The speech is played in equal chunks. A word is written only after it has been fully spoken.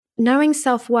knowing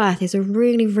self-worth is a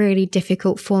really, really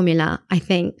difficult formula, I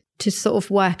think, to sort of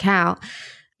work out.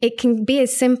 It can be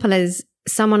as simple as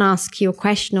someone asks you a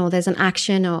question or there's an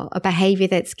action or a behavior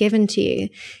that's given to you.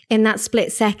 In that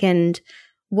split second,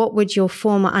 what would your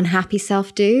former unhappy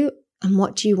self do? And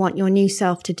what do you want your new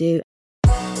self to do?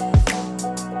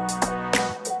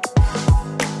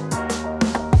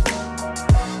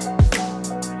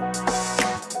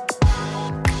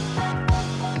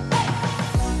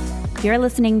 You're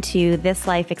listening to This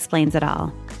Life Explains It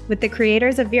All with the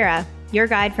creators of Vera, your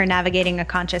guide for navigating a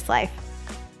conscious life.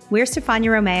 We're Stefania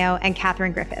Romeo and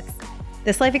Catherine Griffiths.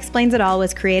 This Life Explains It All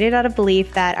was created out of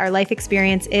belief that our life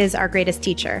experience is our greatest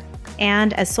teacher.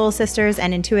 And as soul sisters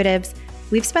and intuitives,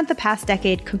 we've spent the past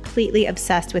decade completely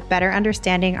obsessed with better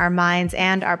understanding our minds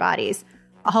and our bodies,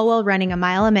 all while running a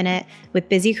mile a minute with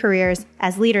busy careers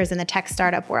as leaders in the tech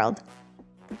startup world.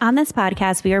 On this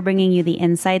podcast, we are bringing you the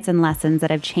insights and lessons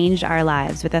that have changed our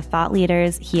lives with the thought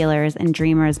leaders, healers, and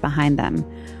dreamers behind them.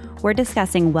 We're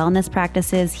discussing wellness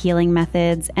practices, healing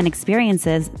methods, and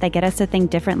experiences that get us to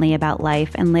think differently about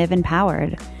life and live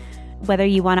empowered. Whether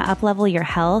you want to uplevel your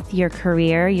health, your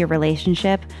career, your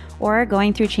relationship, or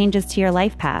going through changes to your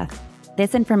life path,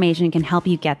 this information can help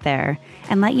you get there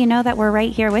and let you know that we're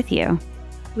right here with you.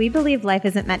 We believe life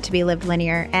isn't meant to be lived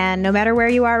linear, and no matter where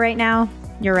you are right now,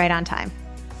 you're right on time.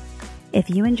 If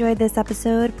you enjoyed this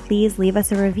episode, please leave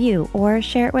us a review or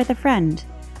share it with a friend.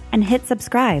 And hit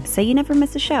subscribe so you never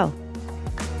miss a show.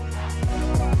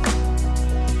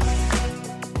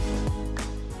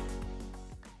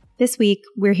 This week,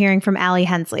 we're hearing from Allie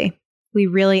Hensley. We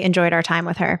really enjoyed our time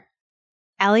with her.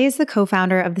 Allie is the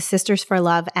co-founder of the Sisters for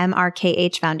Love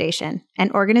MRKH Foundation,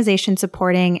 an organization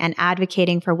supporting and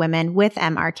advocating for women with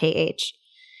MRKH.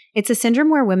 It's a syndrome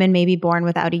where women may be born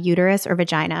without a uterus or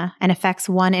vagina and affects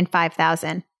 1 in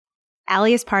 5,000.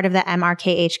 Allie is part of the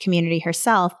MRKH community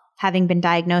herself, having been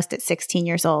diagnosed at 16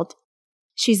 years old.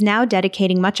 She's now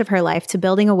dedicating much of her life to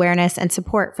building awareness and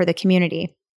support for the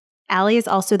community. Allie is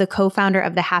also the co-founder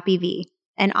of the Happy V,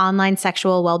 an online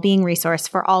sexual well-being resource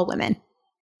for all women.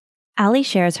 Allie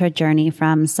shares her journey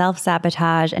from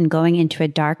self-sabotage and going into a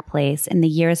dark place in the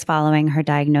years following her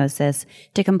diagnosis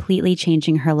to completely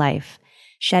changing her life,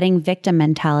 shedding victim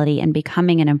mentality and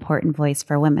becoming an important voice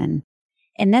for women.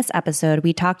 In this episode,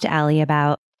 we talked to Allie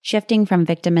about shifting from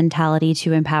victim mentality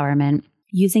to empowerment,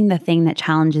 using the thing that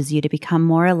challenges you to become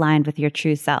more aligned with your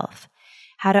true self,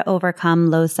 how to overcome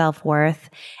low self-worth,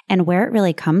 and where it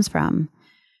really comes from,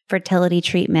 fertility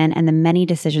treatment and the many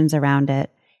decisions around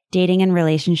it, dating and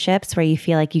relationships where you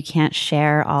feel like you can't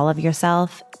share all of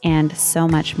yourself, and so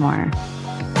much more.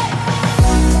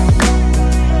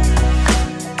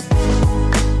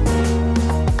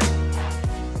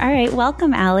 All right.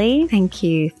 Welcome, Allie. Thank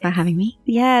you for having me.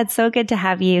 Yeah, it's so good to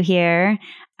have you here.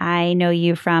 I know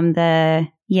you from the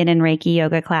Yin and Reiki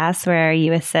yoga class where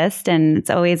you assist, and it's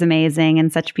always amazing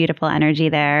and such beautiful energy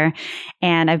there.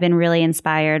 And I've been really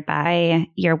inspired by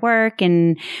your work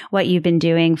and what you've been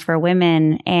doing for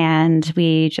women. And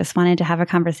we just wanted to have a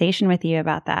conversation with you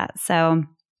about that. So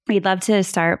we'd love to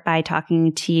start by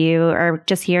talking to you or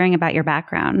just hearing about your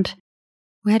background.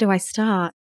 Where do I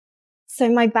start? So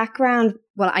my background,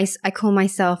 well, I call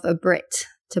myself a Brit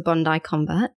to Bondi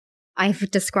convert.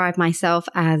 I've described myself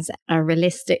as a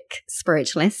realistic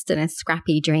spiritualist and a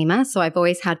scrappy dreamer. So I've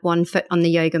always had one foot on the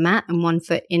yoga mat and one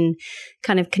foot in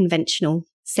kind of conventional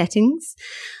settings.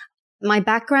 My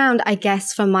background, I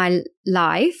guess, for my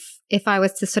life, if I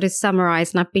was to sort of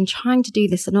summarize, and I've been trying to do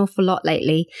this an awful lot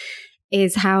lately,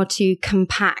 is how to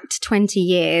compact 20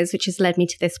 years, which has led me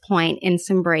to this point, in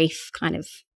some brief kind of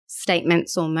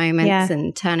statements or moments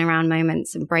and turnaround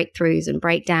moments and breakthroughs and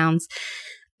breakdowns.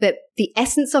 But the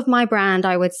essence of my brand,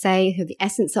 I would say, the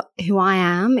essence of who I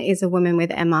am is a woman with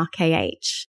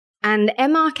MRKH. And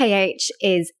MRKH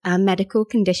is a medical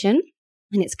condition,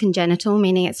 and it's congenital,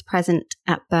 meaning it's present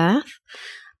at birth.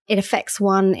 It affects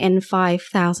 1 in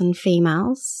 5,000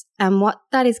 females. And what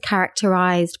that is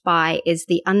characterized by is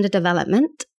the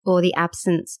underdevelopment or the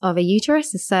absence of a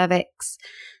uterus, a cervix,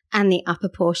 and the upper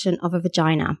portion of a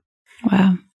vagina.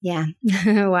 Wow. Yeah.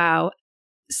 Wow.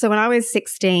 So when I was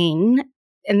 16,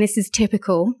 and this is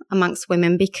typical amongst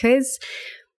women because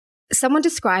someone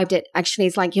described it actually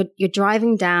as like you're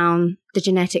driving down the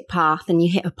genetic path and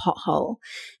you hit a pothole.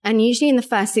 And usually in the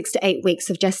first 6 to 8 weeks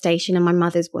of gestation in my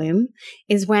mother's womb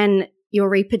is when your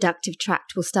reproductive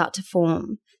tract will start to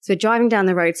form. So we're driving down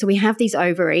the road. So we have these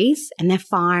ovaries and they're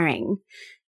firing.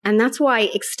 And that's why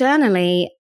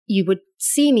externally you would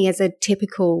see me as a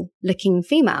typical looking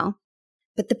female.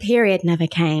 But the period never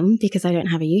came because I don't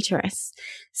have a uterus.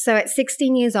 So at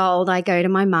 16 years old, I go to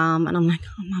my mum and I'm like,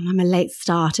 oh, Mum, I'm a late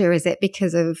starter. Is it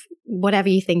because of whatever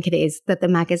you think it is that the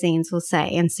magazines will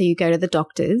say? And so you go to the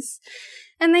doctors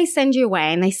and they send you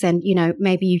away and they send,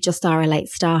 maybe you just are a late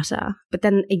starter. But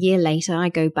then a year later, I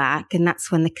go back and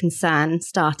that's when the concern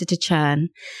started to churn.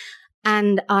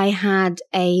 And I had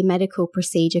a medical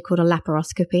procedure called a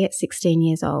laparoscopy at 16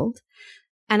 years old.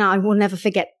 And I will never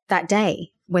forget that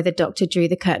day where the doctor drew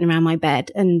the curtain around my bed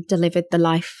and delivered the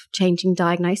life-changing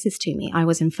diagnosis to me. I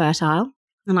was infertile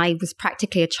and I was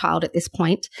practically a child at this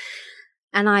point.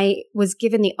 And I was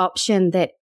given the option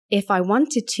that if I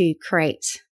wanted to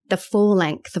create the full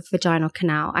length of vaginal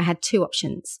canal, I had two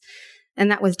options.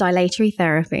 And that was dilatory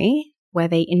therapy, where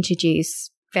they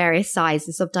introduce various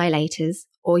sizes of dilators,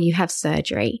 or you have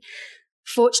surgery.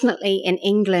 Fortunately, in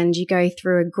England, you go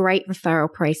through a great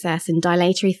referral process, and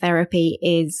dilatory therapy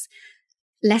is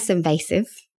less invasive.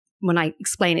 When I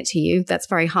explain it to you, that's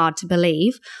very hard to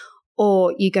believe.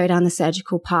 Or you go down the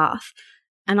surgical path.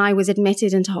 And I was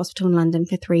admitted into hospital in London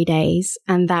for 3 days,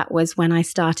 and that was when I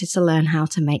started to learn how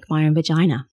to make my own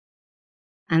vagina.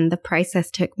 And the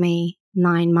process took me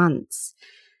 9 months.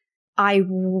 I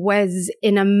was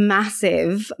in a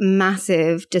massive,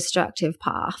 massive destructive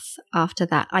path after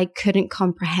that. I couldn't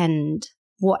comprehend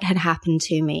what had happened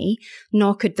to me,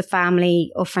 nor could the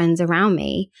family or friends around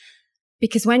me.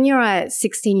 Because when you're a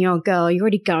 16-year-old girl, you're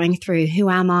already going through, who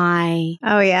am I?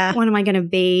 Oh, yeah. What am I going to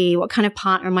be? What kind of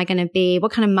partner am I going to be?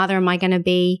 What kind of mother am I going to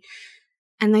be?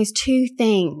 And those two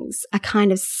things are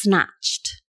kind of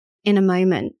snatched in a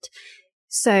moment.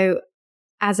 So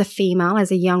as a female,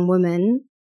 as a young woman,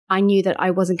 I knew that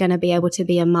I wasn't going to be able to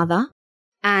be a mother,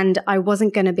 and I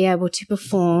wasn't going to be able to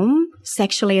perform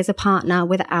sexually as a partner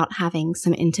without having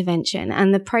some intervention.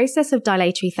 And the process of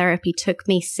dilatory therapy took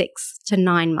me 6 to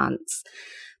 9 months.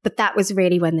 But that was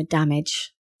really when the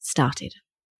damage started.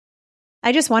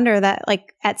 I just wonder that,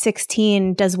 like, at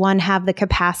 16, does one have the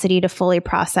capacity to fully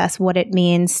process what it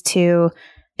means to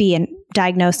be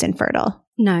diagnosed infertile?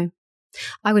 No.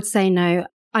 I would say no.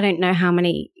 I don't know how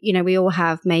many, we all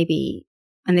have maybe,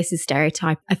 and this is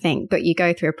stereotype, I think, but you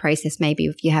go through a process, maybe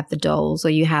if you have the dolls or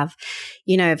you have,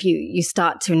 if you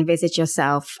start to envisage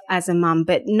yourself as a mum,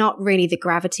 but not really the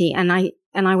gravity. And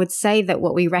I would say that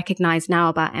what we recognize now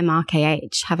about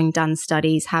MRKH, having done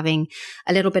studies, having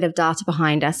a little bit of data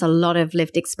behind us, a lot of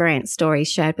lived experience stories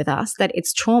shared with us, that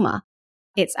it's trauma.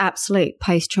 It's absolute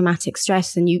post-traumatic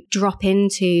stress, and you drop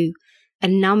into a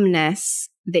numbness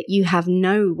that you have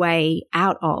no way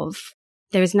out of.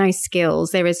 There is no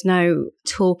skills. There is no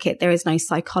toolkit. There is no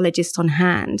psychologist on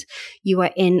hand. You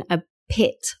are in a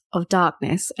pit of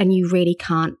darkness and you really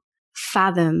can't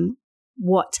fathom,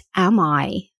 what am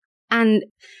I? And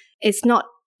it's not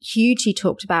hugely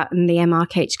talked about in the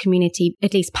MRKH community,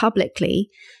 at least publicly.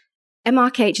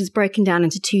 MRKH is broken down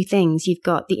into two things. You've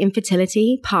got the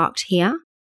infertility parked here,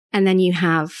 and then you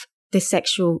have the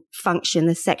sexual function,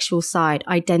 the sexual side,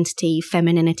 identity,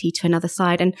 femininity to another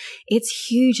side. And it's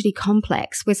hugely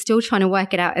complex. We're still trying to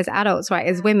work it out as adults, right?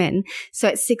 As women. So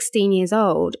at 16 years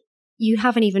old, you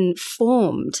haven't even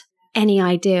formed any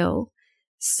ideal.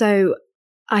 So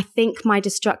I think my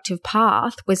destructive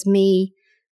path was me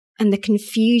and the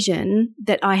confusion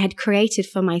that I had created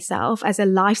for myself as a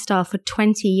lifestyle for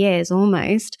 20 years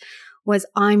almost was,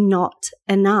 I'm not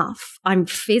enough. I'm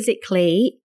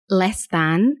physically less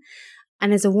than.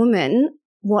 And as a woman,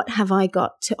 what have I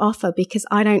got to offer? Because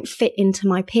I don't fit into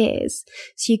my peers.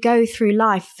 So you go through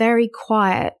life very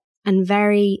quiet and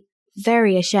very,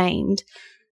 very ashamed.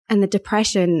 And the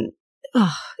depression,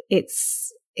 I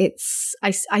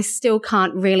still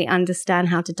can't really understand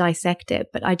how to dissect it,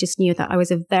 but I just knew that I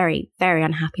was a very, very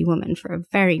unhappy woman for a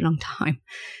very long time.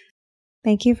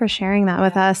 Thank you for sharing that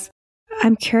with us.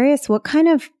 I'm curious, what kind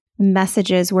of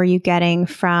messages were you getting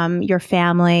from your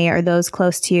family or those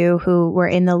close to you who were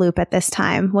in the loop at this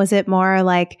time? Was it more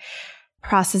like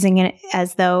processing it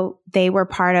as though they were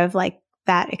part of like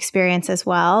that experience as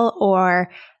well, or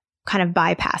kind of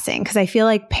bypassing? Because I feel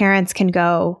like parents can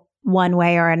go one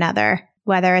way or another,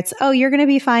 whether it's, oh, you're going to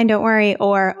be fine, don't worry,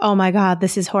 or, oh my God,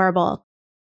 this is horrible.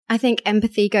 I think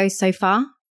empathy goes so far.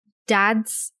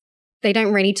 Dads, they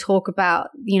don't really talk about,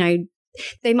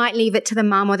 they might leave it to the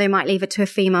mum or they might leave it to a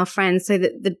female friend so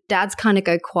that the dads kind of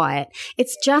go quiet.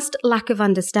 It's just lack of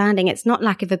understanding. It's not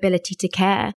lack of ability to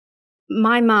care.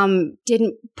 My mum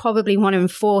didn't probably want to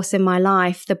enforce in my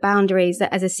life the boundaries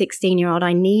that as a 16-year-old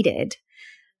I needed.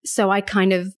 So I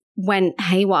kind of went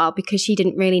haywire because she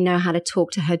didn't really know how to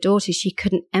talk to her daughter. She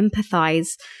couldn't empathize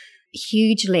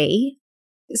hugely.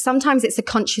 Sometimes it's a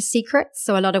conscious secret.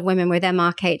 So a lot of women with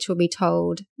MRKH will be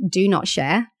told, do not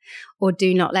share. or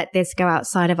do not let this go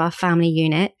outside of our family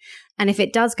unit. And if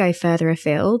it does go further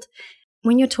afield,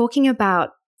 when you're talking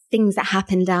about things that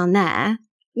happen down there,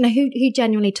 who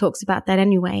genuinely talks about that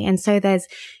anyway? And so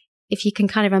if you can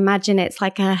kind of imagine, it's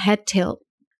like a head tilt.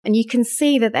 And you can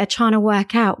see that they're trying to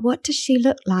work out, what does she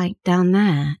look like down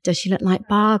there? Does she look like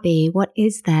Barbie? What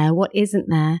is there? What isn't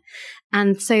there?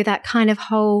 And so that kind of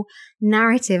whole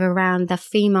narrative around the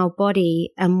female body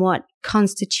and what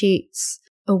constitutes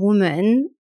a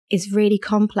woman is really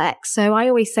complex. So I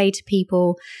always say to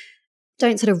people,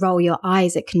 don't sort of roll your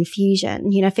eyes at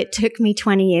confusion. If it took me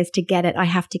 20 years to get it, I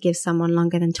have to give someone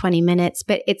longer than 20 minutes,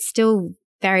 but it's still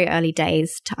very early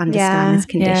days to understand this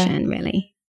condition,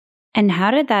 really. And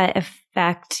how did that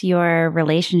affect your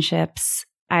relationships,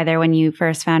 either when you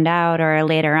first found out or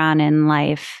later on in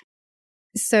life?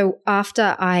 So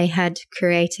after I had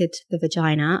created the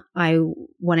vagina, I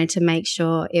wanted to make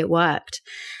sure it worked.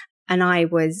 And I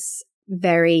was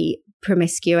very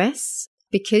promiscuous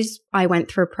because I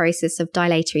went through a process of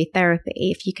dilatory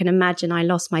therapy. If you can imagine, I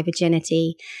lost my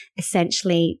virginity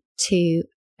essentially to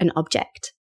an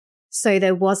object. So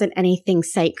there wasn't anything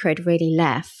sacred really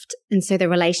left. And so the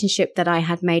relationship that I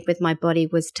had made with my body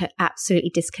was to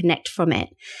absolutely disconnect from it.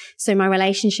 So my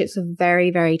relationships were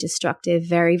very, very destructive,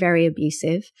 very, very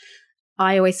abusive.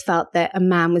 I always felt that a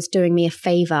man was doing me a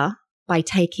favor by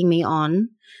taking me on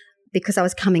because I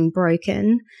was coming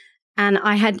broken. And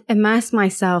I had immersed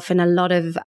myself in a lot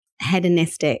of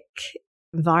hedonistic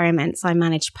environments. I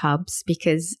manage pubs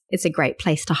because it's a great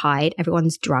place to hide.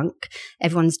 Everyone's drunk.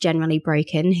 Everyone's generally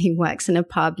broken. Who works in a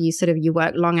pub, you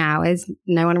work long hours.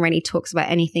 No one really talks about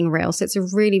anything real. So it's a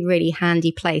really, really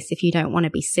handy place if you don't want to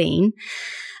be seen.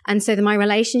 And so my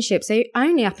relationships,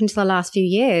 only up until the last few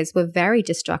years, were very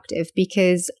destructive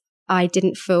because I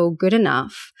didn't feel good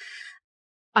enough.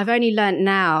 I've only learned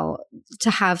now to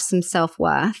have some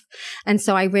self-worth. And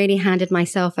so I really handed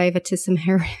myself over to some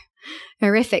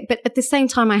horrific, but at the same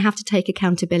time, I have to take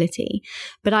accountability.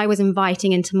 But I was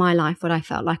inviting into my life what I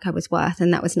felt like I was worth,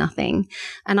 and that was nothing.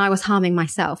 And I was harming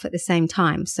myself at the same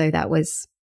time. So that was,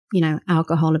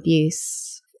 alcohol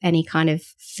abuse, any kind of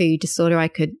food disorder I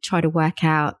could try to work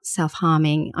out,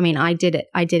 self-harming. I mean, I did it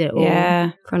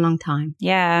all for a long time.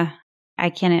 Yeah. I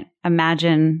can't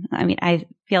imagine. I mean, I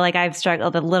feel like I've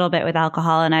struggled a little bit with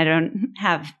alcohol and I don't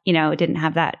have, didn't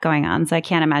have that going on. So I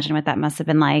can't imagine what that must have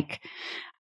been like.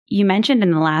 You mentioned in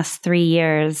the last 3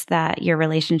 years that your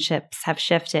relationships have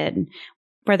shifted.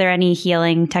 Were there any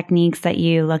healing techniques that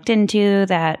you looked into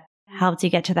that helped you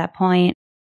get to that point?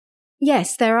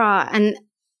 Yes, there are. And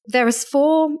there was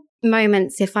 4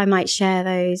 moments, if I might share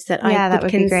those, that I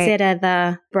would consider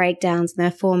the breakdowns. And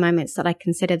there are 4 moments that I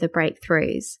consider the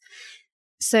breakthroughs.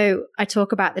 So I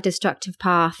talk about the destructive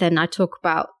path and I talk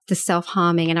about the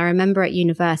self-harming. And I remember at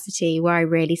university where I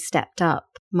really stepped up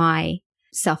my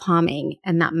self-harming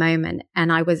in that moment.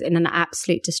 And I was in an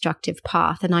absolute destructive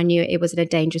path and I knew it was in a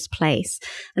dangerous place.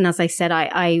 And as I said,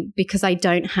 I because I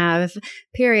don't have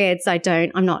periods,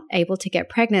 I'm not able to get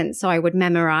pregnant. So I would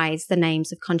memorize the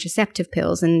names of contraceptive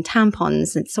pills and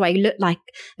tampons. And so I looked like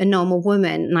a normal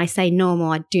woman. And I say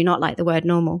normal, I do not like the word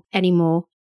normal anymore.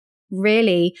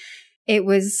 Really, it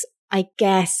was, I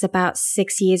guess, about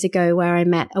 6 years ago where I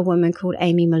met a woman called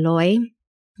Amy Malloy.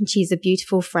 And she's a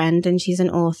beautiful friend and she's an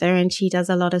author and she does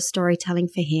a lot of storytelling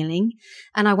for healing.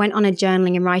 And I went on a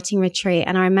journaling and writing retreat.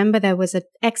 And I remember there was an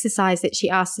exercise that she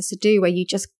asked us to do where you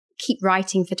just keep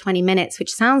writing for 20 minutes,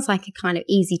 which sounds like a kind of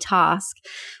easy task.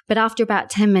 But after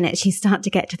about 10 minutes, you start to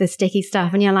get to the sticky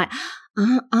stuff and you're like,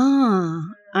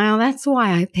 oh, that's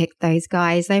why I picked those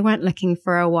guys. They weren't looking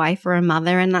for a wife or a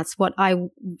mother. And that's what I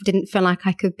didn't feel like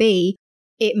I could be.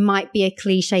 It might be a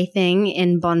cliche thing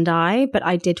in Bondi, but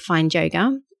I did find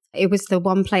yoga. It was the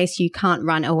one place you can't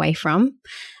run away from.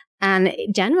 And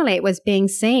generally it was being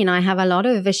seen. I have a lot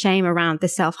of shame around the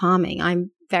self-harming.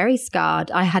 I'm very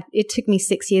scarred. It took me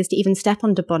 6 years to even step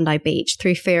onto Bondi Beach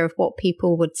through fear of what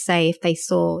people would say if they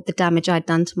saw the damage I'd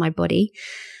done to my body.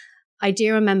 I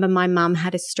do remember my mum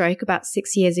had a stroke about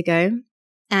 6 years ago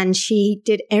and she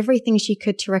did everything she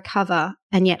could to recover.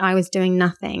 And yet I was doing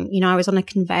nothing. I was on a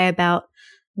conveyor belt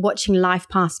watching life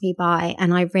pass me by.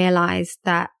 And I realized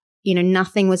that,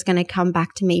 nothing was going to come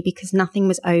back to me because nothing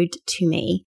was owed to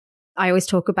me. I always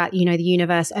talk about, the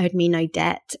universe owed me no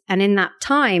debt. And in that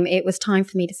time, it was time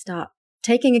for me to start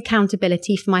taking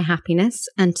accountability for my happiness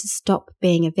and to stop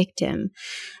being a victim.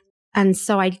 And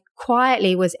so I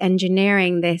quietly was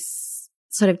engineering this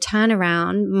sort of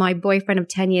turnaround. My boyfriend of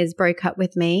 10 years broke up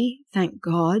with me, thank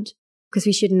God, because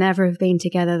we should never have been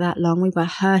together that long. We were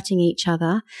hurting each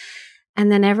other.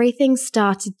 And then everything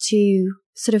started to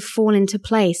sort of fall into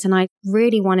place. And I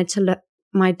really wanted to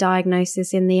my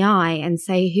diagnosis in the eye and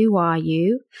say, who are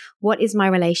you? What is my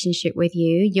relationship with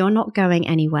you? You're not going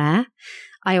anywhere.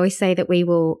 I always say that we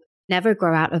will never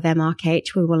grow out of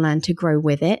MRKH. We will learn to grow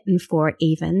with it and for it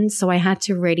even. So I had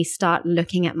to really start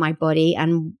looking at my body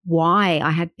and why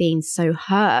I had been so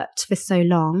hurt for so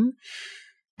long.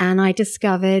 And I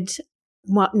discovered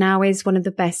what now is one of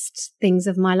the best things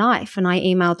of my life. And I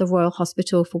emailed the Royal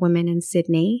Hospital for Women in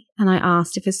Sydney and I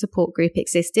asked if a support group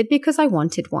existed because I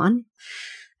wanted one.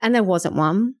 And there wasn't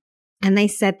one. And they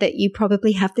said that you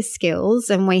probably have the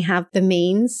skills and we have the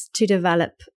means to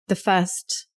develop the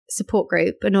first support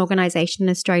group, an organisation in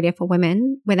Australia for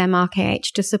women with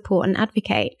MRKH to support and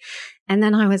advocate. And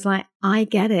then I was like, I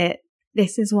get it.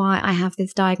 This is why I have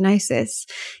this diagnosis.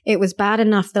 It was bad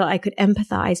enough that I could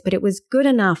empathize, but it was good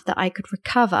enough that I could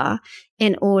recover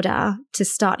in order to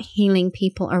start healing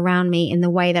people around me in the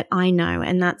way that I know.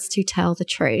 And that's to tell the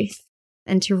truth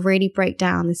and to really break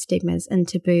down the stigmas and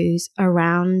taboos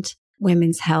around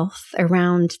women's health,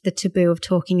 around the taboo of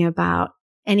talking about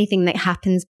anything that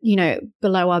happens,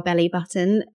 below our belly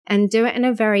button, and do it in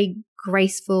a very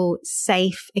graceful,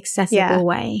 safe, accessible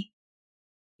way.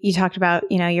 You talked about,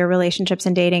 your relationships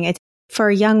and dating. It's for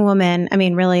a young woman, I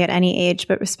mean, really at any age,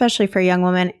 but especially for a young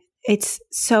woman, it's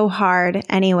so hard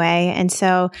anyway. And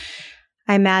so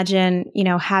I imagine,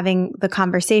 having the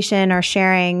conversation or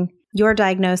sharing your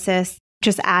diagnosis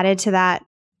just added to that.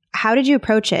 How did you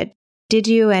approach it? Did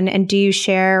you and do you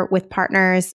share with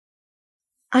partners?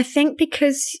 I think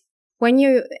because when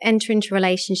you enter into a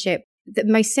relationship, the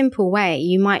most simple way,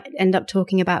 you might end up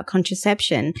talking about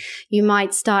contraception. You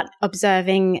might start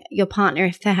observing your partner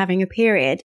if they're having a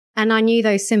period. And I knew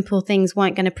those simple things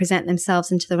weren't going to present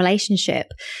themselves into the relationship.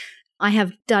 I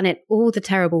have done it all the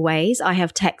terrible ways. I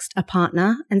have texted a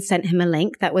partner and sent him a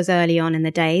link. That was early on in the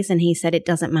days. And he said it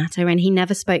doesn't matter. And he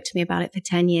never spoke to me about it for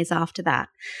 10 years after that.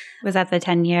 Was that the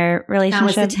 10-year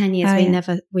relationship? That was the 10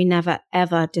 years. We never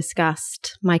ever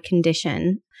discussed my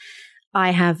condition.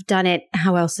 I have done it.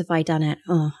 How else have I done it?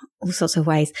 Oh, all sorts of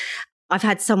ways. I've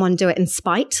had someone do it in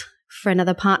spite for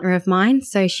another partner of mine.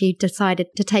 So she decided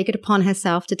to take it upon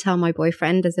herself to tell my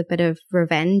boyfriend as a bit of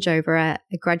revenge over a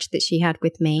grudge that she had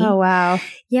with me. Oh, wow.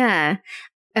 Yeah.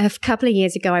 A couple of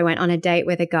years ago, I went on a date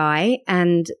with a guy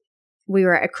and we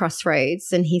were at a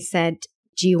crossroads and he said,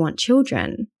 do you want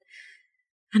children?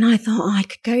 And I thought, I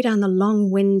could go down the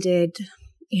long-winded,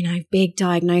 big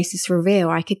diagnosis reveal.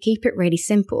 I could keep it really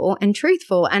simple and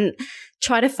truthful and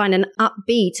try to find an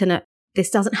upbeat and this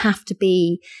doesn't have to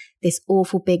be this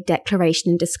awful big declaration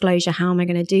and disclosure. How am I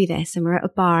going to do this? And we're at a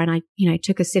bar and I,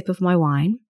 took a sip of my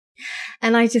wine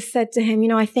and I just said to him,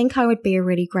 I think I would be a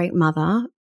really great mother.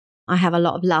 I have a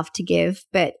lot of love to give,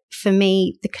 but for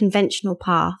me, the conventional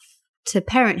path to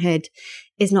parenthood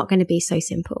is not going to be so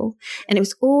simple. And it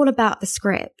was all about the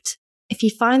script. If you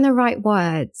find the right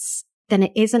words, then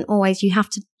it isn't always, you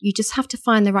just have to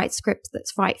find the right script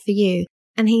that's right for you.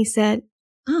 And he said,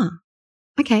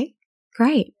 okay,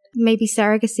 great. Maybe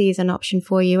surrogacy is an option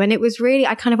for you. And it was really,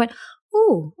 I kind of went,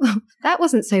 oh, that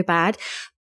wasn't so bad.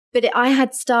 But I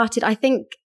think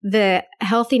the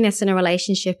healthiness in a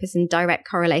relationship is in direct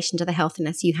correlation to the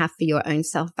healthiness you have for your own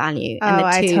self-value. Oh, and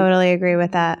I totally agree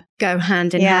with that. Go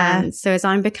hand in hand. So as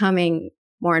I'm becoming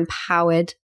more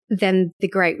empowered, then the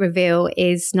great reveal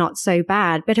is not so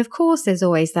bad. But of course, there's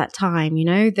always that time,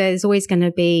 there's always going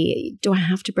to be, do I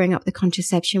have to bring up the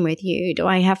contraception with you? Do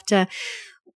I have to?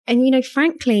 And,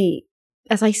 frankly,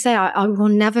 as I say, I will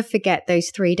never forget those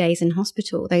 3 days in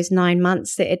hospital, those 9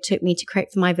 months that it took me to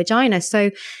correct for my vagina. So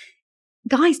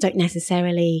guys don't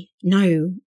necessarily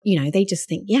know, they just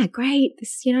think, yeah, great,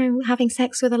 this, having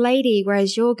sex with a lady,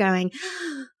 whereas you're going,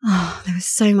 oh, there was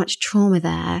so much trauma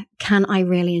there. Can I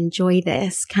really enjoy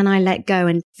this? Can I let go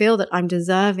and feel that I'm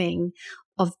deserving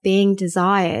of being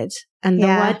desired? And the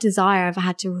word desire I've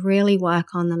had to really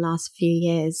work on the last few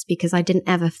years because I didn't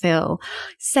ever feel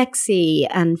sexy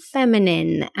and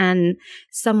feminine and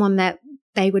someone that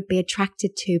they would be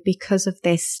attracted to because of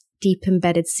this deep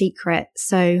embedded secret.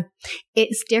 So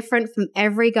it's different from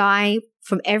every guy,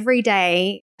 from every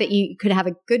day, that you could have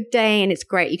a good day and it's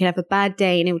great. You could have a bad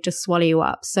day and it will just swallow you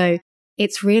up. So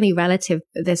it's really relative.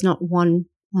 There's not one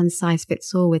size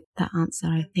fits all with that answer,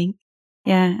 I think.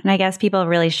 Yeah. And I guess people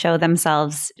really show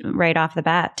themselves right off the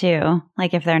bat too.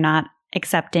 Like if they're not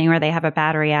accepting or they have a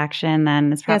bad reaction,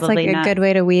 then it's probably it's like a good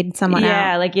way to weed someone out.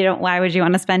 Yeah. Like why would you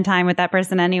want to spend time with that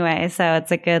person anyway? So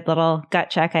it's a good little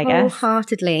gut check, I guess.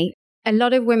 Wholeheartedly. a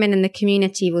lot of women in the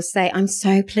community will say, I'm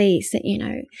so pleased that,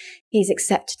 he's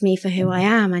accepted me for who I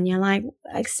am. And you're like,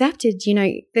 accepted,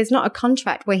 there's not a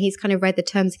contract where he's kind of read the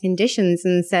terms and conditions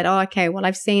and said, oh, okay, well,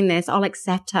 I've seen this. I'll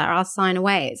accept her. I'll sign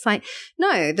away. It's like,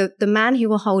 no, the man who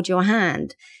will hold your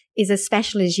hand is as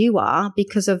special as you are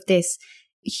because of this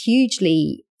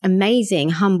hugely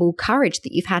amazing, humble courage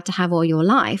that you've had to have all your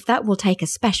life. That will take a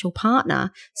special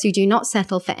partner. So you do not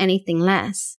settle for anything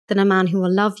less than a man who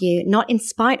will love you, not in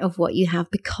spite of what you have,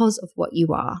 because of what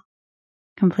you are.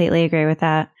 Completely agree with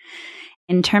that.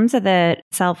 In terms of the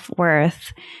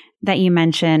self-worth that you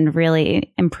mentioned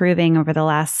really improving over the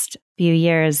last few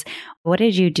years, what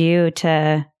did you do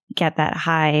to get that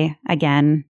high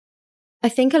again? I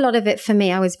think a lot of it for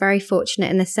me, I was very fortunate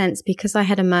in the sense because I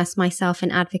had immersed myself in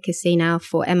advocacy now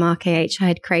for MRKH. I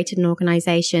had created an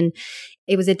organization.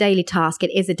 It was a daily task.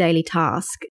 It is a daily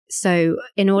task. So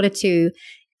in order to,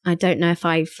 I don't know if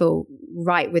I feel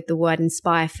right with the word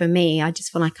inspire for me. I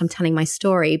just feel like I'm telling my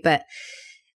story, but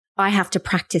I have to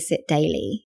practice it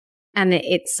daily. And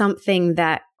it's something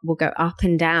that will go up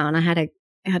and down. I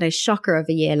had a shocker of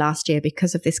a year last year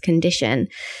because of this condition,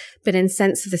 but in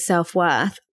sense of the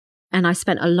self-worth, and I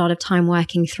spent a lot of time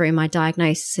working through my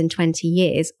diagnosis in 20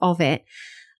 years of it.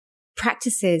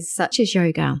 Practices such as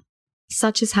yoga,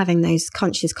 such as having those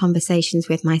conscious conversations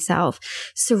with myself,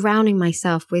 surrounding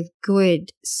myself with good,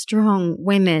 strong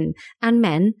women and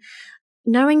men.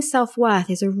 Knowing self-worth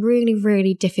is a really,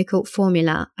 really difficult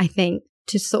formula, I think,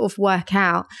 to sort of work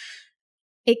out.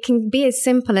 It can be as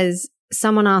simple as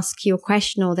someone asks you a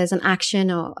question or there's an action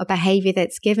or a behavior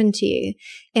that's given to you.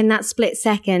 In that split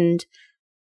second,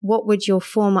 what would your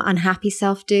former unhappy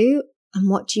self do?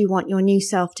 And what do you want your new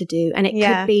self to do? And it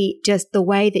could be just the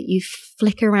way that you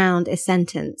flick around a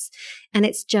sentence. And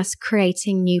it's just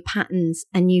creating new patterns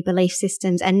and new belief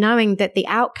systems and knowing that the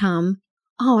outcome,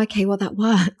 oh, okay, well, that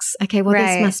works. Okay, well,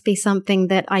 this must be something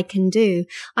that I can do.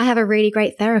 I have a really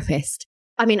great therapist.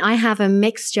 I mean, I have a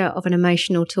mixture of an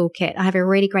emotional toolkit. I have a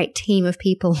really great team of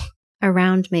people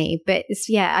around me. But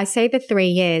I say the 3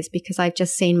 years because I've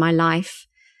just seen my life,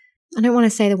 I don't want to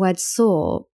say the word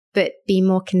soar, but be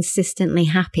more consistently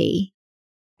happy.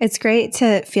 It's great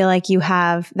to feel like you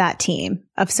have that team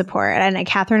of support. And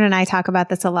Catherine and I talk about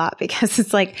this a lot because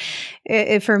it's like,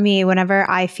 for me, whenever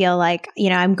I feel like,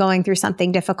 I'm going through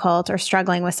something difficult or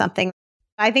struggling with something,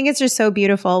 I think it's just so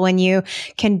beautiful when you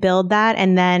can build that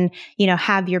and then,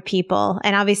 have your people.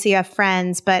 And obviously you have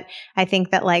friends, but I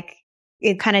think that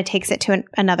it kind of takes it to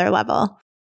another level.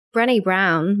 Brené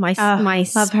Brown, my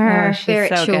love her.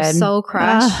 spiritual soul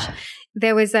crush.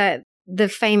 There was the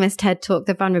famous TED talk,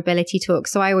 the vulnerability talk.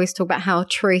 So I always talk about how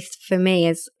truth for me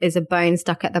is a bone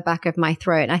stuck at the back of my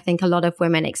throat. I think a lot of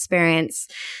women experience,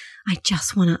 I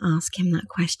just want to ask him that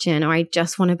question, or I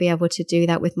just want to be able to do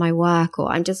that with my work,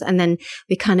 and then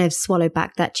we kind of swallow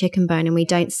back that chicken bone and we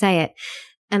don't say it.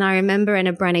 And I remember in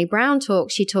a Brené Brown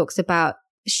talk, she talks about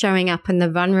showing up and the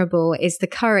vulnerable is the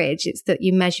courage. It's that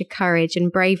you measure courage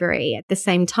and bravery at the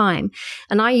same time.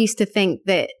 And I used to think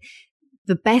that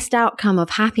the best outcome of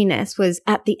happiness was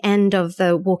at the end of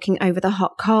the walking over the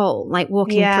hot coal, like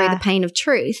walking through the pain of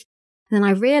truth. And then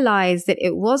I realized that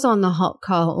it was on the hot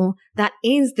coal. That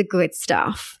is the good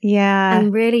stuff. Yeah.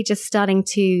 And really just starting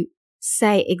to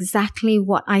say exactly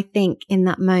what I think in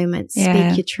that moment.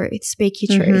 Speak your truth, speak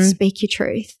your truth, speak your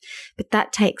truth. But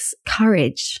that takes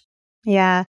courage.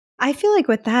 Yeah. I feel like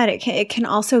with that, it can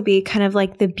also be kind of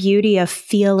like the beauty of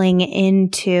feeling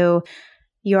into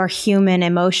your human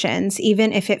emotions,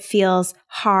 even if it feels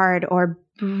hard or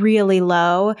really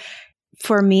low.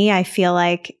 For me, I feel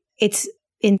like it's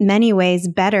in many ways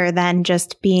better than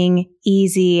just being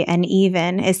easy and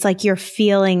even. It's like you're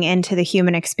feeling into the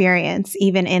human experience,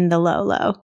 even in the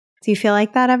low. Do you feel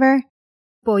like that ever?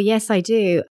 Well, yes, I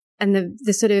do. And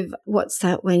the sort of, what's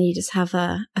that when you just have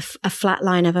a flat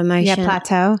line of emotion? Yeah,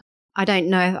 plateau. I don't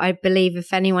know. I believe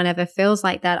if anyone ever feels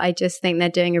like that, I just think they're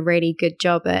doing a really good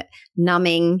job at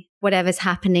numbing whatever's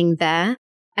happening there.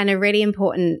 And a really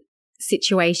important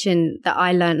situation that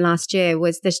I learned last year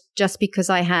was this, just because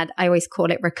I always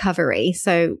call it recovery.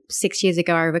 So 6 years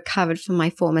ago, I recovered from my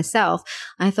former self.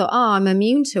 I thought, I'm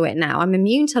immune to it now. I'm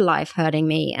immune to life hurting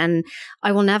me and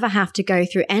I will never have to go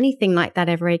through anything like that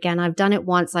ever again. I've done it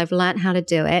once. I've learned how to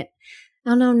do it.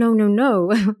 Oh,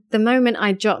 no. The moment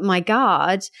I dropped my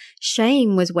guard,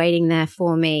 shame was waiting there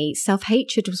for me.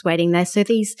 Self-hatred was waiting there. So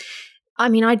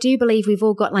I do believe we've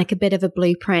all got like a bit of a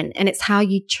blueprint, and it's how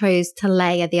you chose to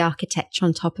layer the architecture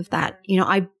on top of that.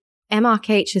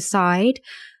 MRKH aside,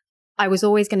 I was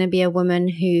always going to be a woman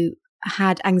who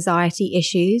had anxiety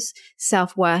issues,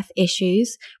 self-worth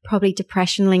issues, probably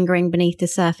depression lingering beneath the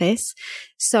surface.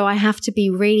 So I have to be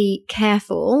really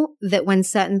careful that when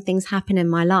certain things happen in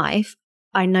my life,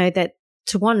 I know that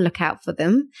to one, look out for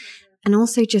them, and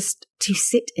also just to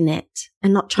sit in it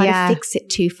and not try to fix it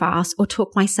too fast or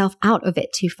talk myself out of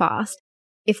it too fast.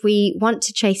 If we want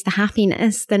to chase the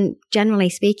happiness, then generally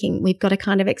speaking, we've got to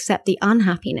kind of accept the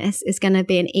unhappiness is going to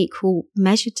be an equal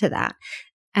measure to that.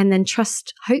 And then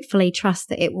hopefully trust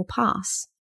that it will pass.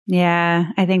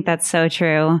 Yeah, I think that's so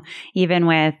true. Even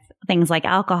with things like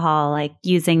alcohol, like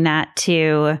using that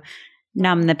to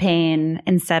numb the pain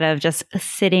instead of just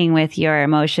sitting with your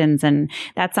emotions. And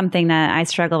that's something that I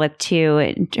struggle with too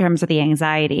in terms of the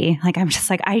anxiety. Like, I'm just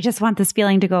like, I just want this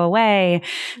feeling to go away.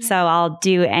 So I'll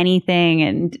do anything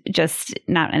and just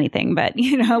not anything, but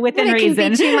within reason. It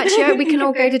can be too much yoga. We can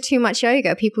all go to too much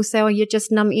yoga. People say, oh, you're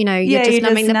just numb, you're just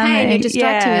numbing the pain. You're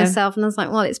distracting yourself. And I was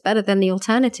like, well, it's better than the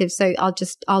alternative. So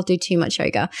I'll do too much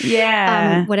yoga.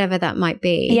 Yeah. Whatever that might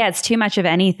be. Yeah. It's too much of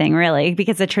anything really,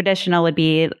 because the traditional would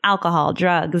be alcohol,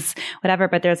 drugs, whatever.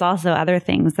 But there's also other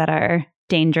things that are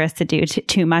dangerous to do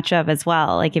too much of as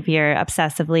well. Like if you're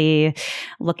obsessively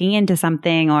looking into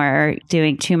something or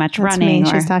doing too much running.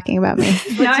 She's talking about me.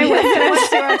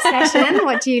 What's your obsession?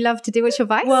 What do you love to do? What's your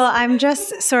vice? Well, I'm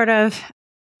just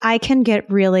I can get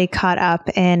really caught up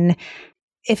in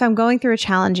if I'm going through a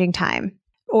challenging time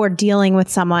or dealing with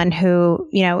someone who,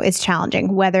 is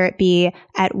challenging, whether it be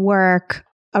at work,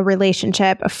 a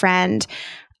relationship, a friend,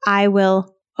 I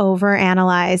will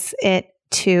overanalyze it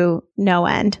to no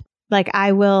end. Like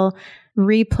I will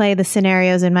replay the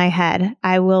scenarios in my head.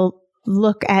 I will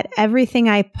look at everything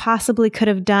I possibly could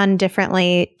have done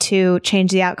differently to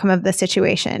change the outcome of the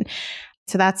situation.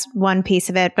 So that's one piece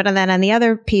of it. But then on the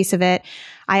other piece of it,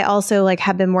 I also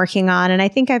have been working on, and I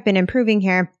think I've been improving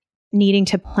here, needing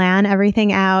to plan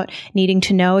everything out, needing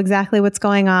to know exactly what's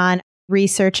going on,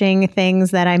 researching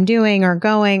things that I'm doing or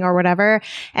going or whatever.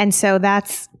 And so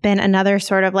that's been another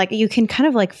sort of you can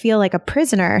kind of feel like a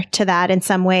prisoner to that in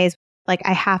some ways. Like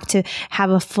I have to have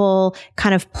a full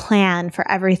kind of plan for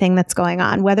everything that's going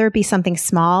on, whether it be something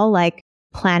small, like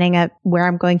planning where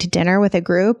I'm going to dinner with a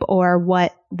group, or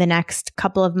what the next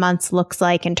couple of months looks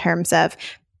like in terms of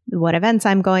what events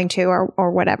I'm going to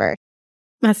or whatever.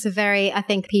 That's I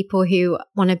think people who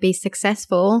want to be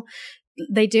successful,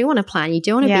 they do want to plan. You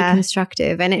do want to be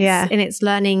constructive, and it's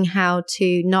learning how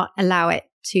to not allow it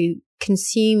to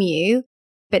consume you,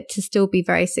 but to still be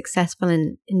very successful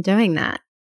in doing that.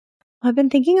 I've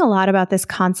been thinking a lot about this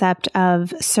concept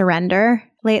of surrender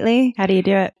lately. How do you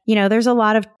do it? There's a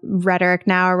lot of rhetoric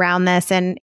now around this,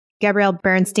 and Gabrielle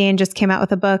Bernstein just came out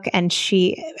with a book, and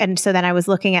so then I was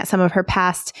looking at some of her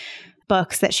past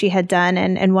books that she had done,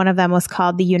 and one of them was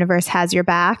called The Universe Has Your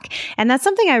Back. And that's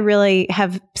something I really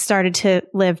have started to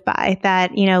live by,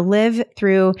 that, live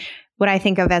through what I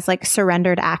think of as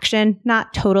surrendered action,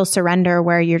 not total surrender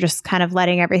where you're just kind of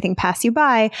letting everything pass you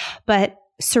by, but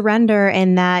surrender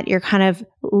in that you're kind of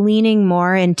leaning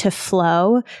more into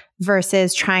flow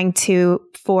versus trying to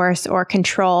force or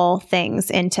control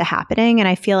things into happening. And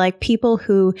I feel like people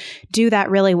who do that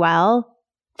really well,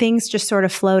 things just sort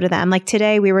of flow to them. Like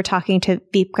today we were talking to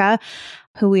Deepka,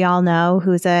 who we all know,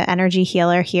 who's an energy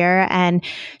healer here. And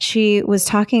she was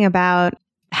talking about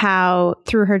how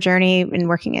through her journey in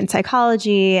working in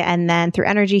psychology and then through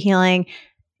energy healing,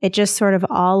 it just sort of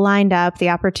all lined up. The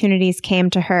opportunities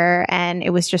came to her and it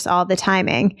was just all the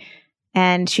timing,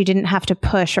 and she didn't have to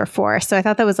push or force. So I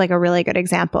thought that was a really good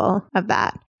example of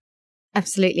that.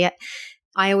 Absolutely.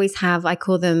 I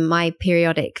call them my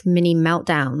periodic mini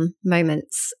meltdown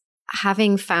moments.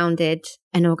 Having founded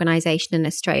an organization in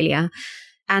Australia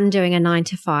and doing a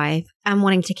 9-to-5 and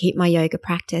wanting to keep my yoga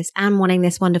practice and wanting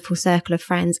this wonderful circle of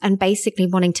friends and basically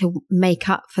wanting to make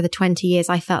up for the 20 years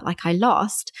I felt like I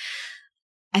lost.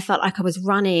 I felt like I was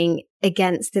running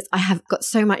against this. I have got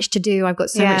so much to do. I've got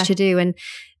so much to do. And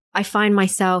I find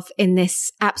myself in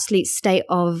this absolute state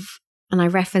of, and I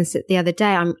referenced it the other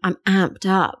day, I'm amped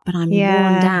up, but I'm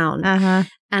worn down. Uh-huh.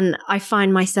 And I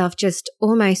find myself just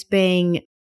almost being,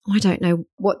 I don't know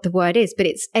what the word is, but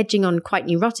it's edging on quite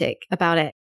neurotic about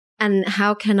it. And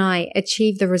how can I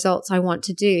achieve the results I want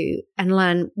to do and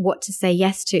learn what to say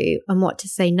yes to and what to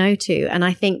say no to? And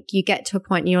I think you get to a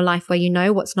point in your life where you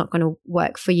know what's not going to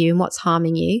work for you and what's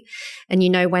harming you. And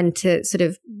you know when to sort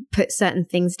of put certain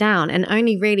things down. And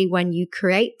only really when you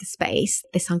create the space,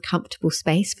 this uncomfortable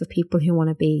space for people who want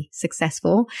to be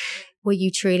successful, will you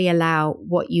truly allow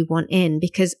what you want in?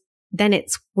 Because then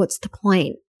it's, what's the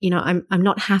point? I'm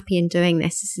not happy in doing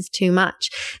this. This is too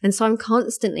much. And so I'm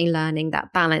constantly learning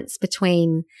that balance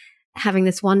between having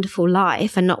this wonderful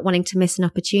life and not wanting to miss an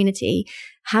opportunity,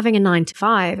 having a 9 to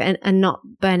 5 and not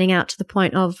burning out to the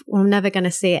point of, well, I'm never going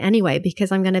to see it anyway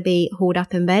because I'm going to be hauled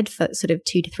up in bed for sort of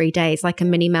 2 to 3 days, like a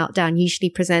mini meltdown usually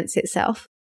presents itself.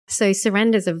 So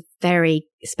surrenders are very,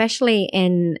 especially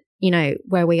in,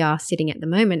 where we are sitting at the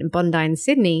moment in Bondi and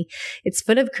Sydney, it's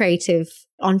full of creative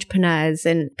entrepreneurs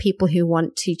and people who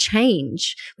want to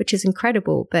change, which is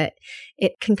incredible, but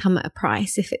it can come at a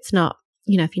price if it's not,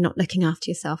 if you're not looking after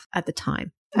yourself at the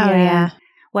time. Oh, yeah.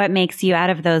 What makes you,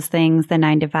 out of those things, the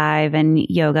 9 to 5 and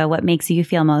yoga, what makes you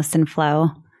feel most in flow?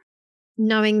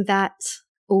 Knowing that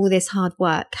all this hard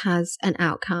work has an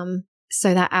outcome.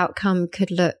 So that outcome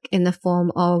could look in the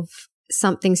form of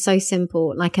something so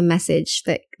simple, like a message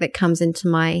that comes into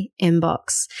my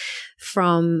inbox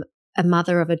from a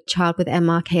mother of a child with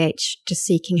MRKH just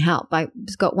seeking help. I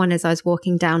got one as I was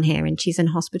walking down here, and she's in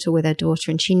hospital with her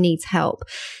daughter and she needs help.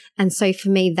 And so for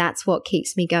me, that's what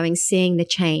keeps me going, seeing the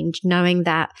change, knowing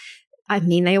that,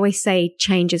 they always say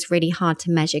change is really hard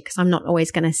to measure because I'm not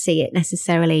always going to see it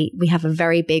necessarily. We have a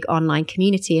very big online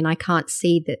community and I can't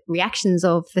see the reactions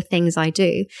of the things I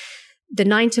do. The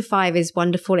 9 to 5 is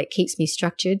wonderful. It keeps me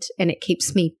structured and it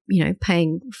keeps me,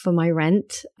 paying for my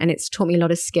rent. And it's taught me a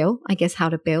lot of skill, I guess, how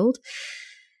to build.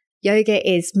 Yoga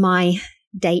is my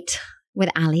date with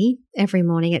Ali every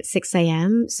morning at 6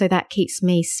 a.m. So that keeps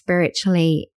me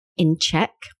spiritually in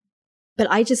check.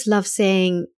 But I just love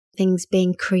seeing things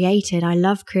being created. I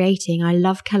love creating. I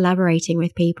love collaborating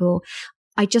with people.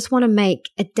 I just want to make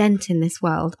a dent in this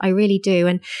world. I really do.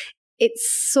 And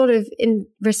it's sort of in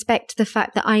respect to the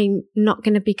fact that I'm not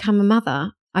going to become a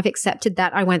mother. I've accepted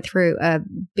that. I went through a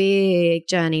big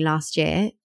journey last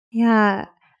year. Yeah.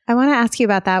 I want to ask you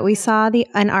about that. We saw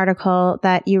an article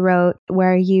that you wrote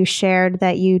where you shared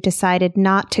that you decided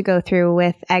not to go through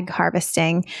with egg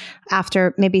harvesting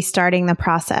after maybe starting the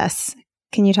process.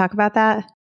 Can you talk about that?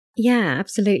 Yeah,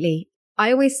 absolutely.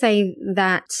 I always say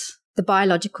that the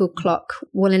biological clock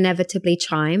will inevitably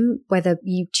chime, whether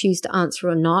you choose to answer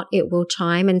or not, it will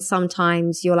chime. And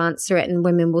sometimes you'll answer it and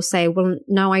women will say, well,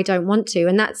 no, I don't want to.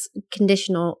 And that's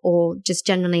conditional or just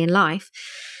generally in life.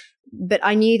 But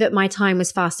I knew that my time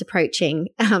was fast approaching.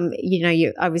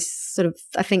 I was sort of,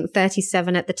 I think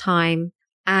 37 at the time,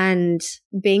 and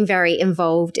being very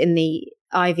involved in the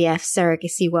IVF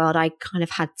surrogacy world, I kind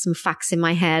of had some facts in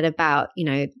my head about,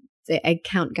 the egg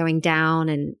count going down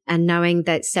and knowing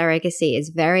that surrogacy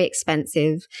is very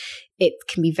expensive. It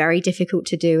can be very difficult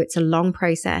to do. It's a long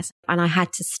process. And I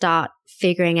had to start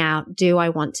figuring out, do I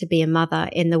want to be a mother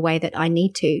in the way that I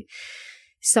need to?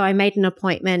 So I made an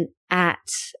appointment at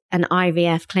an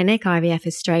IVF clinic, IVF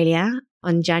Australia,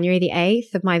 on January the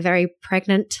 8th. My very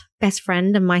pregnant best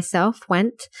friend and myself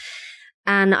went.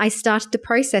 And I started the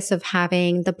process of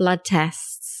having the blood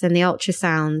tests and the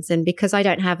ultrasounds. And because I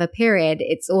don't have a period,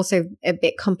 it's also a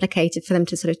bit complicated for them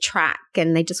to sort of track.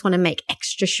 And they just want to make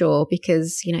extra sure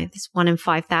because, this 1 in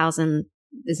 5,000,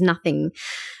 there's nothing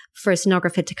for a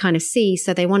sonographer to kind of see.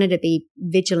 So they wanted to be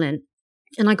vigilant.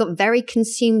 And I got very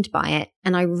consumed by it.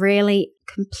 And I really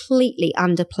completely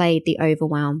underplayed the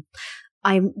overwhelm.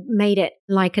 I made it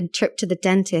like a trip to the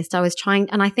dentist. I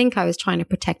think I was trying to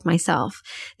protect myself.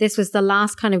 This was the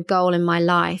last kind of goal in my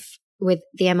life with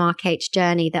the MRKH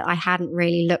journey that I hadn't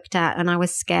really looked at. And I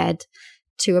was scared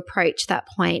to approach that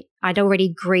point. I'd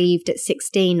already grieved at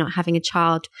 16, not having a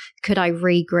child. Could I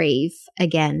re-grieve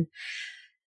again?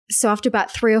 So after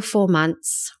about 3 or 4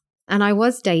 months, and I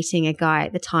was dating a guy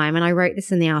at the time, and I wrote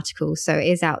this in the article, so it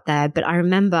is out there, but I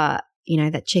remember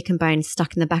that chicken bone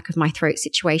stuck in the back of my throat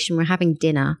situation. We're having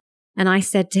dinner. And I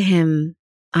said to him,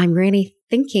 I'm really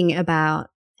thinking about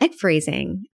egg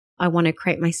freezing. I want to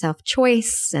create myself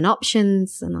choice and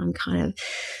options. And I'm kind of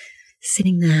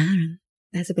sitting there and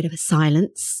there's a bit of a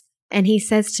silence. And he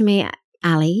says to me,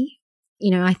 Ali,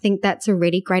 I think that's a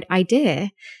really great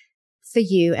idea for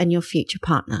you and your future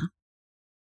partner.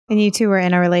 And you two were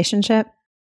in a relationship?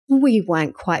 We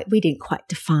didn't quite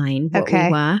define what we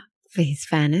were, for his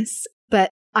fairness. But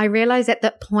I realized at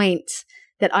that point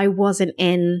that I wasn't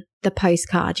in the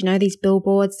postcard, these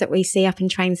billboards that we see up in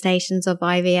train stations of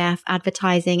IVF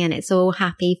advertising, and it's all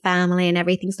happy family and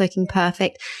everything's looking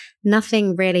perfect.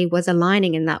 Nothing really was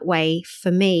aligning in that way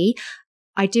for me.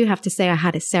 I do have to say I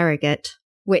had a surrogate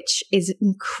which is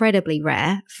incredibly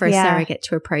rare for a surrogate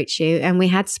to approach you. And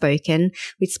we'd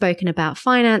spoken about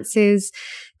finances,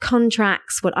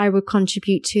 contracts, what I would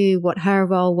contribute to, what her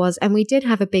role was. And we did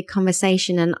have a big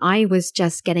conversation, and I was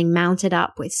just getting mounted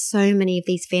up with so many of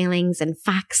these feelings and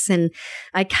facts. And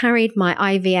I carried my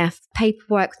IVF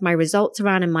paperwork with my results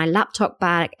around in my laptop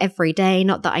bag every day.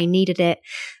 Not that I needed it.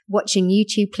 Watching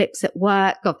YouTube clips at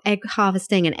work of egg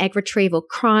harvesting and egg retrieval,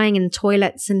 crying in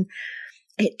toilets, and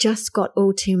it just got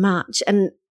all too much.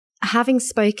 And having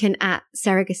spoken at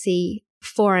surrogacy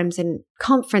forums and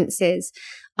conferences,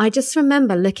 I just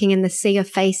remember looking in the sea of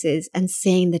faces and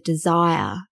seeing the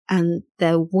desire and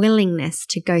the willingness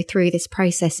to go through this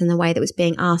process in the way that was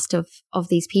being asked of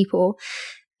these people.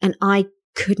 And I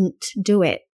couldn't do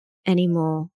it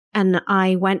anymore. And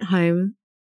I went home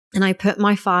and I put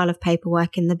my file of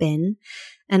paperwork in the bin,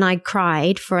 and I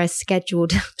cried for a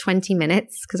scheduled 20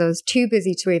 minutes because I was too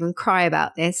busy to even cry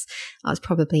about this. I was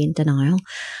probably in denial.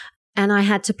 And I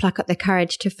had to pluck up the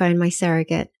courage to phone my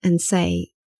surrogate and say,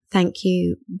 thank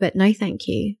you, but no thank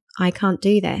you. I can't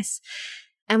do this.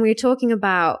 And we were talking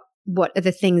about what are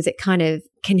the things that kind of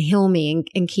can heal me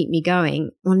and keep me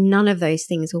going. Well, none of those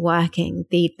things were working.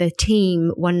 The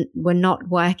team were not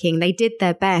working. They did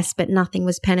their best, but nothing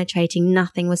was penetrating.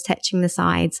 Nothing was touching the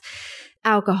sides.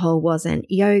 Alcohol wasn't,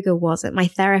 yoga wasn't, my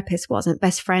therapist wasn't,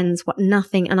 best friends,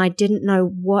 nothing. And I didn't know,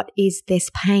 what is this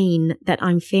pain that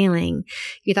I'm feeling?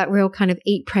 That real kind of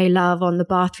eat, pray, love on the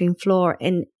bathroom floor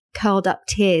in curled up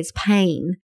tears,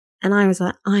 pain. And I was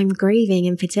like, I'm grieving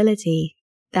infertility.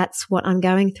 That's what I'm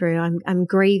going through. I'm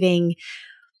grieving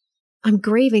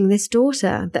this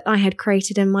daughter that I had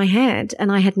created in my head,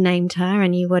 and I had named her,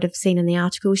 and you would have seen in the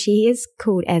article, she is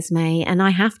called Esme, and I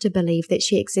have to believe that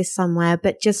she exists somewhere,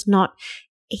 but just not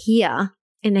here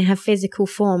in her physical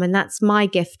form. And that's my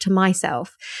gift to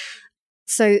myself.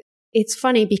 So it's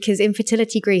funny because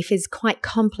infertility grief is quite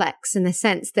complex in the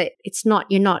sense that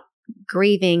you're not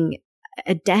grieving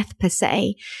a death per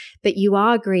se, but you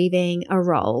are grieving a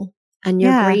role, and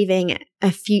you're grieving a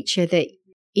future that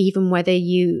even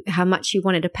how much you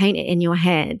wanted to paint it in your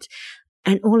head.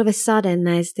 And all of a sudden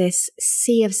there's this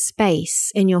sea of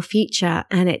space in your future,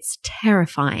 and it's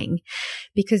terrifying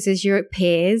because as your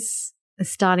peers are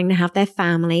starting to have their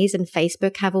families, and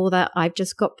Facebook have all that, I've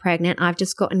just got pregnant, I've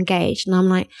just got engaged. And I'm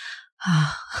like,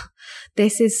 oh,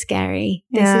 this is scary.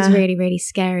 This is really, really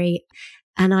scary.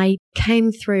 And I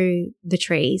came through the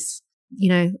trees,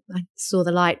 I saw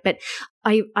the light, but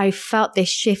I felt this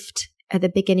shift at the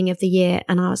beginning of the year,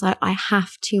 and I was like, I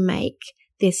have to make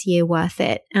this year worth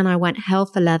it. And I went hell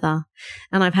for leather,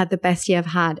 and I've had the best year I've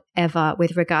had ever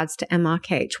with regards to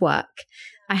MRKH work.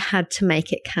 I had to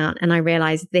make it count, and I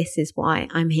realized this is why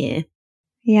I'm here.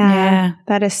 Yeah,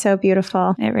 that is so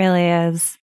beautiful. It really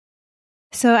is.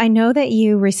 So I know that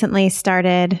you recently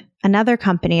started another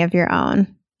company of your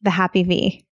own, the Happy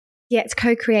V. Yeah, it's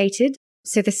co-created.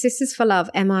 So the Sisters for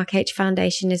Love MRKH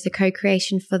Foundation is the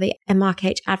co-creation for the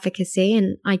MRKH advocacy,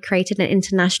 and I created an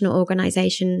international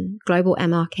organization, Global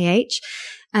MRKH,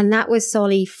 and that was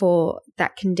solely for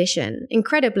that condition.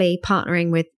 Incredibly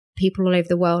partnering with people all over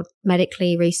the world,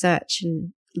 medically, research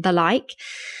and the like.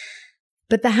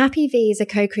 But the Happy V is a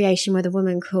co-creation with a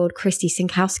woman called Christy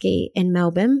Sinkowski in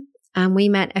Melbourne, and we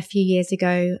met a few years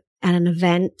ago at an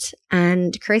event,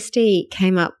 and Christy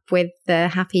came up with the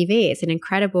Happy V. It's an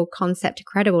incredible concept,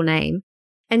 incredible name.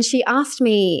 And she asked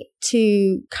me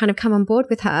to kind of come on board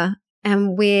with her.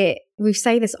 And we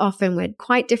say this often, we're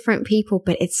quite different people,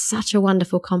 but it's such a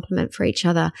wonderful complement for each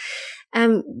other.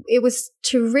 And it was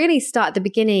to really start at the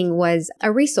beginning was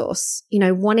a resource,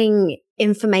 wanting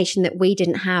information that we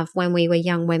didn't have when we were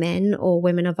young women or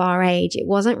women of our age. It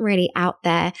wasn't really out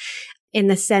there in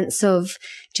the sense of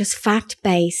just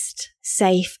fact-based,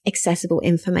 safe, accessible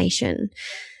information.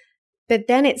 But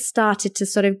then it started to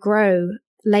sort of grow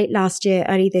late last year,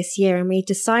 early this year, and we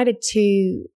decided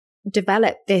to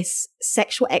develop this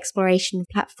sexual exploration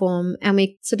platform, and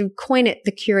we sort of coin it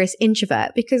the Curious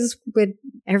Introvert because we're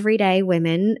everyday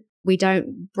women. We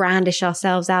don't brandish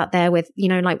ourselves out there with,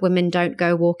 like women don't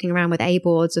go walking around with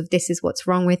A-boards of this is what's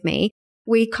wrong with me.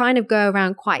 We kind of go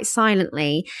around quite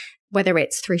silently, whether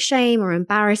it's through shame or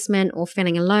embarrassment or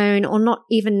feeling alone or not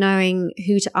even knowing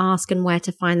who to ask and where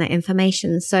to find that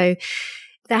information. So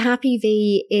the Happy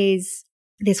V is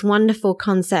this wonderful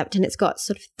concept, and it's got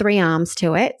sort of 3 arms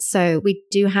to it. So we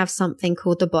do have something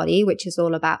called the Body, which is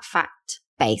all about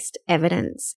fact-based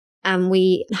evidence. And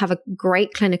we have a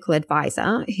great clinical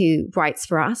advisor who writes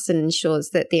for us and ensures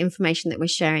that the information that we're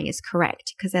sharing is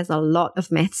correct, because there's a lot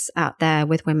of myths out there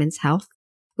with women's health.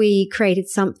 We created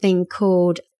something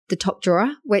called the Top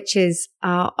Drawer, which is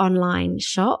our online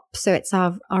shop. So it's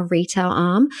our retail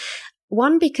arm.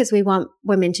 One, because we want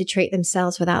women to treat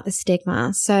themselves without the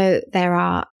stigma. So there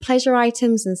are pleasure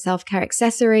items and self-care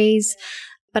accessories.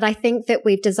 But I think that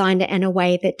we've designed it in a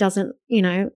way that doesn't,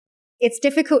 it's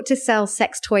difficult to sell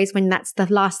sex toys when that's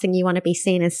the last thing you want to be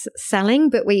seen as selling.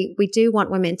 But we do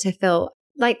want women to feel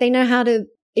like they know how to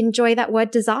enjoy that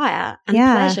word desire and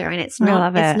pleasure. And it's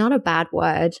not a bad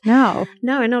word. No,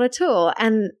 not at all.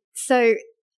 And so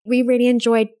we really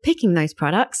enjoyed picking those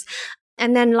products.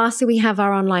 And then lastly, we have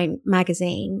our online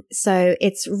magazine. So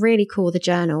it's really cool, the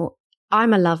journal.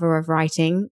 I'm a lover of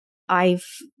writing. I've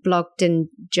blogged and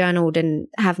journaled and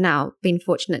have now been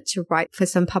fortunate to write for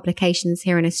some publications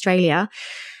here in Australia.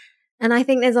 And I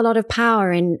think there's a lot of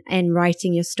power in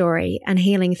writing your story and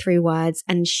healing through words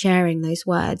and sharing those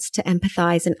words to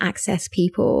empathize and access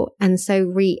people. And so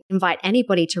we invite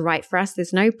anybody to write for us.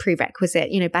 There's no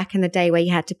prerequisite, back in the day where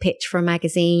you had to pitch for a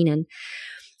magazine and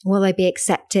will they be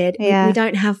accepted? Yeah. We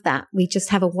don't have that. We just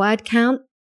have a word count.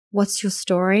 What's your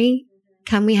story?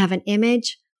 Can we have an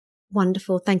image?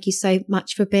 Wonderful. Thank you so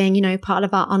much for being, part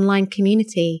of our online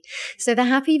community. So the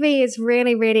Happy V is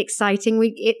really, really exciting.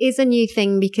 It is a new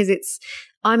thing because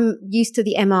I'm used to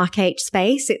the MRKH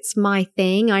space. It's my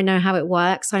thing. I know how it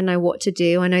works. I know what to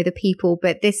do. I know the people,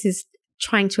 but this is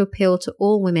trying to appeal to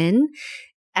all women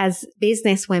as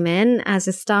business women, as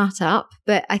a startup.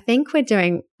 But I think we're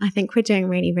doing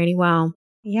really, really well.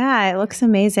 Yeah, it looks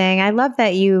amazing. I love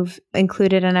that you've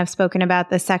included and I've spoken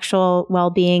about the sexual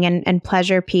well-being and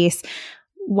pleasure piece.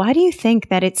 Why do you think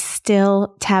that it's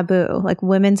still taboo? Like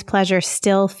women's pleasure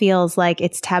still feels like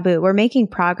it's taboo. We're making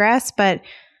progress, but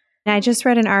I just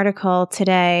read an article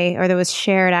today, or that was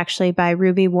shared actually by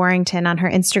Ruby Warrington on her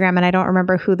Instagram. And I don't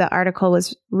remember who the article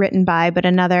was written by, but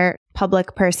another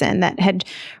public person that had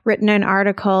written an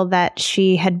article that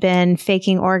she had been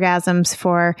faking orgasms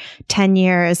for 10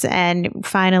 years and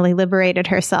finally liberated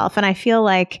herself. And I feel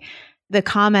like the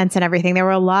comments and everything, there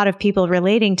were a lot of people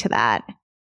relating to that.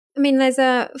 I mean, there's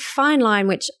a fine line,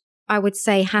 which I would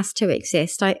say has to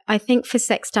exist. I think for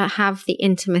sex to have the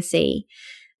intimacy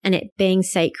and it being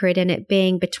sacred and it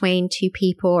being between two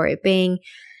people or it being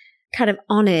kind of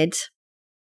honored,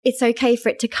 it's okay for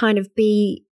it to kind of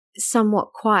be somewhat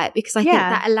quiet because I think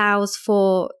that allows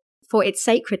for its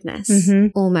sacredness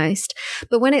almost.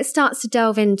 But when it starts to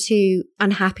delve into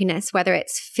unhappiness, whether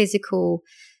it's physical,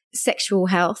 sexual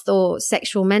health or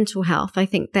sexual mental health, I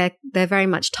think they're very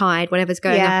much tied. Whatever's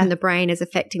going up in the brain is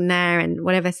affecting there, and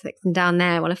whatever's affecting down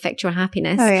there will affect your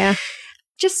happiness. Oh, yeah.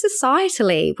 Just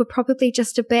societally, we're probably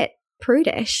just a bit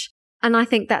prudish. And I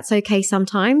think that's okay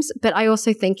sometimes. But I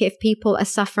also think if people are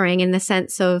suffering in the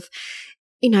sense of,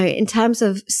 in terms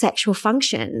of sexual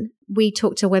function, we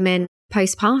talk to women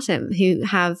postpartum who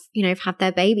have had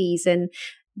their babies, and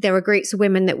there are groups of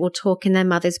women that will talk in their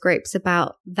mothers' groups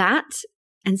about that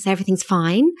and say everything's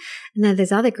fine. And then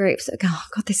there's other groups that go, oh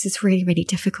God, this is really, really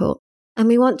difficult. And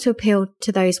we want to appeal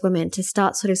to those women to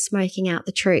start sort of smoking out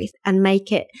the truth and make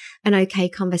it an okay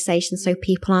conversation so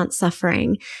people aren't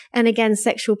suffering. And again,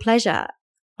 sexual pleasure.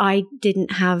 I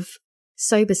didn't have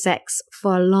sober sex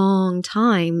for a long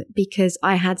time because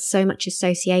I had so much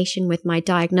association with my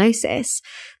diagnosis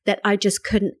that I just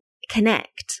couldn't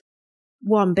connect.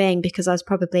 One being because I was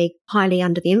probably highly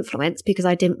under the influence because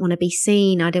I didn't want to be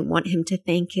seen. I didn't want him to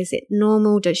think, is it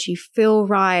normal? Does she feel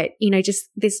right? Just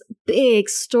this big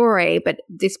story, but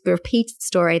this repeated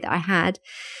story that I had.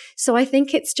 So I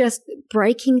think it's just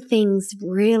breaking things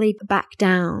really back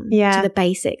down to the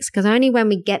basics, because only when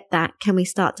we get that can we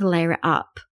start to layer it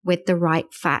up with the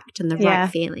right fact and the right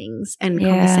feelings and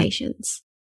conversations.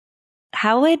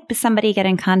 How would somebody get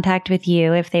in contact with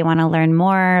you if they want to learn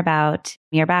more about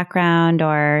your background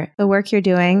or the work you're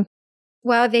doing?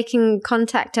 Well, they can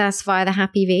contact us via the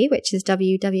Happy V, which is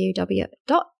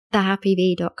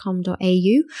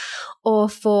www.thehappyv.com.au, or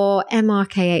for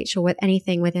MRKH or with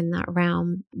anything within that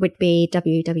realm would be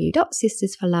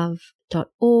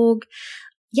www.sistersforlove.org.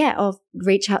 Yeah, or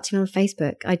reach out to me on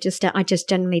Facebook. I just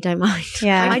generally don't mind.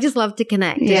 Yeah. I just love to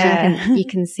connect. Yeah. You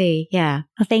can see. Yeah.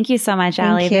 Well, thank you so much,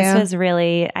 Allie. This was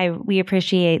really, we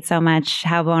appreciate so much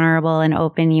how vulnerable and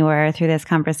open you were through this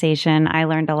conversation. I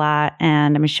learned a lot,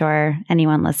 and I'm sure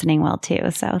anyone listening will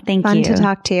too. So thank you. Fun to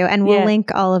talk to you. And we'll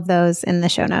link all of those in the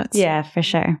show notes. Yeah, for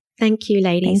sure. Thank you,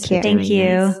 ladies. Thank you.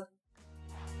 This.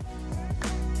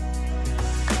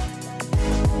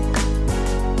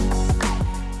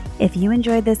 If you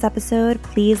enjoyed this episode,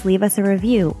 please leave us a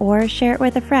review or share it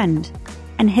with a friend.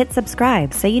 And hit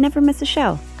subscribe so you never miss a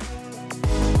show.